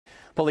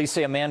Police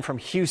say a man from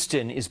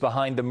Houston is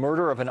behind the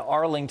murder of an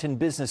Arlington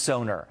business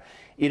owner.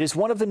 It is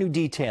one of the new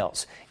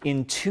details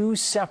in two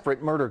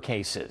separate murder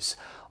cases.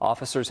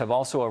 Officers have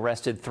also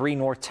arrested 3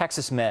 North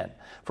Texas men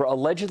for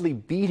allegedly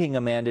beating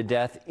a man to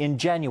death in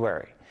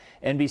January.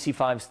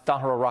 NBC5's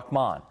Tahera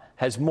Rahman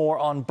has more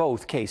on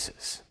both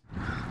cases.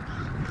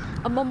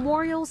 A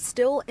memorial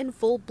still in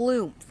full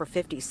bloom for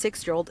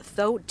 56-year-old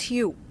Tho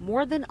Thieu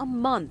more than a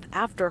month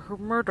after her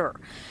murder.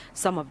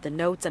 Some of the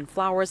notes and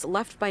flowers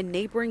left by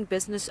neighboring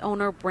business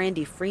owner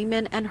Brandy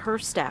Freeman and her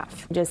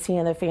staff. Just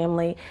seeing the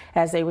family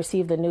as they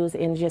received the news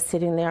and just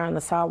sitting there on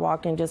the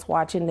sidewalk and just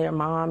watching their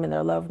mom and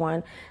their loved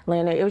one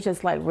laying there, it was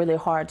just like really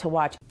hard to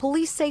watch.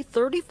 Police say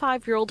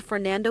 35-year-old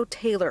Fernando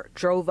Taylor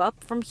drove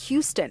up from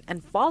Houston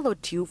and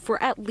followed Thieu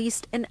for at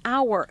least an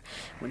hour.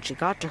 When she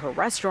got to her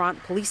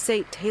restaurant, police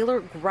say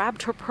Taylor grabbed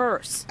her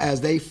purse.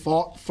 As they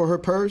fought for her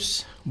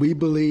purse, we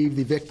believe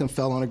the victim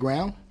fell on the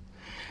ground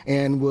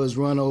and was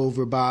run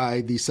over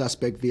by the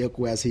suspect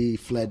vehicle as he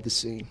fled the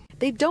scene.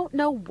 They don't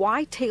know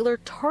why Taylor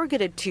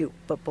targeted Thieu,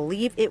 but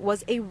believe it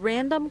was a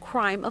random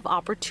crime of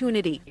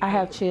opportunity. I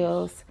have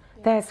chills.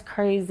 That's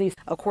crazy.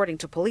 According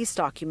to police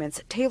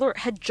documents, Taylor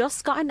had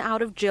just gotten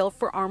out of jail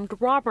for armed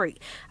robbery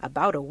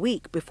about a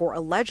week before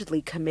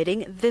allegedly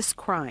committing this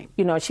crime.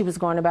 You know, she was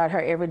going about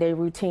her everyday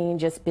routine,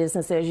 just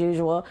business as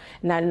usual,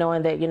 not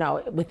knowing that, you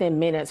know, within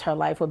minutes her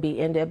life would be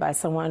ended by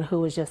someone who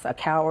was just a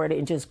coward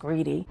and just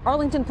greedy.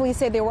 Arlington police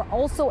say they were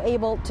also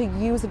able to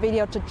use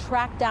video to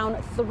track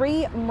down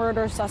 3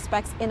 murder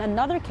suspects in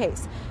another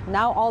case,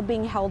 now all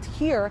being held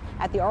here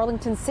at the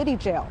Arlington City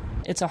Jail.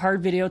 It's a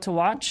hard video to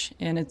watch,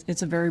 and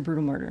it's a very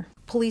brutal murder.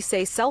 Police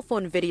say cell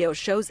phone video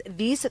shows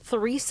these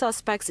 3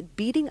 suspects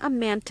beating a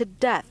man to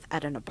death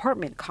at an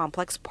apartment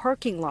complex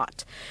parking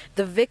lot.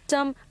 The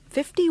victim,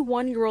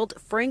 51-year-old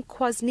Frank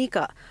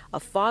Kwasnica, a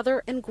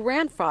father and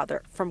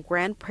grandfather from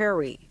Grand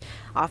Prairie.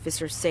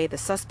 Officers say the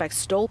suspect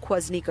stole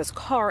Kwasnica's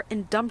car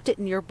and dumped it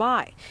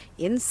nearby.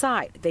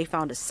 Inside, they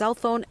found a cell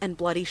phone and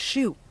bloody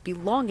shoe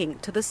belonging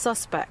to the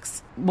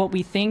suspects. What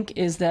we think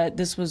is that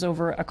this was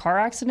over a car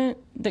accident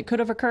that could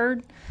have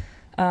occurred.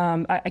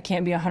 I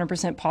can't be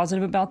 100%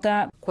 positive about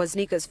that.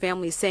 Kwasnica's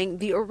family saying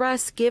the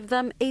arrests give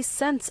them a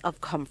sense of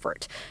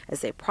comfort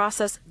as they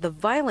process the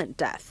violent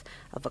death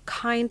of a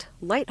kind,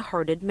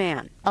 light-hearted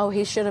man. Oh,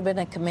 he should have been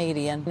a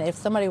comedian. If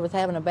somebody was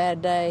having a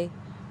bad day,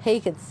 he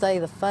could say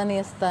the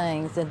funniest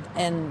things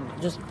and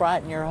just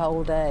brighten your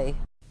whole day.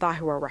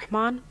 Tahera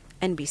Rahman,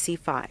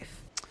 NBC5.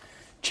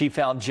 Chief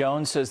Al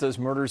Jones says those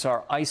murders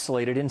are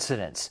isolated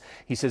incidents.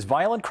 He says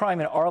violent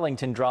crime in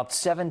Arlington dropped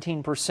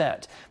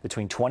 17%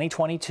 between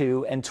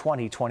 2022 and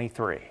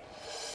 2023.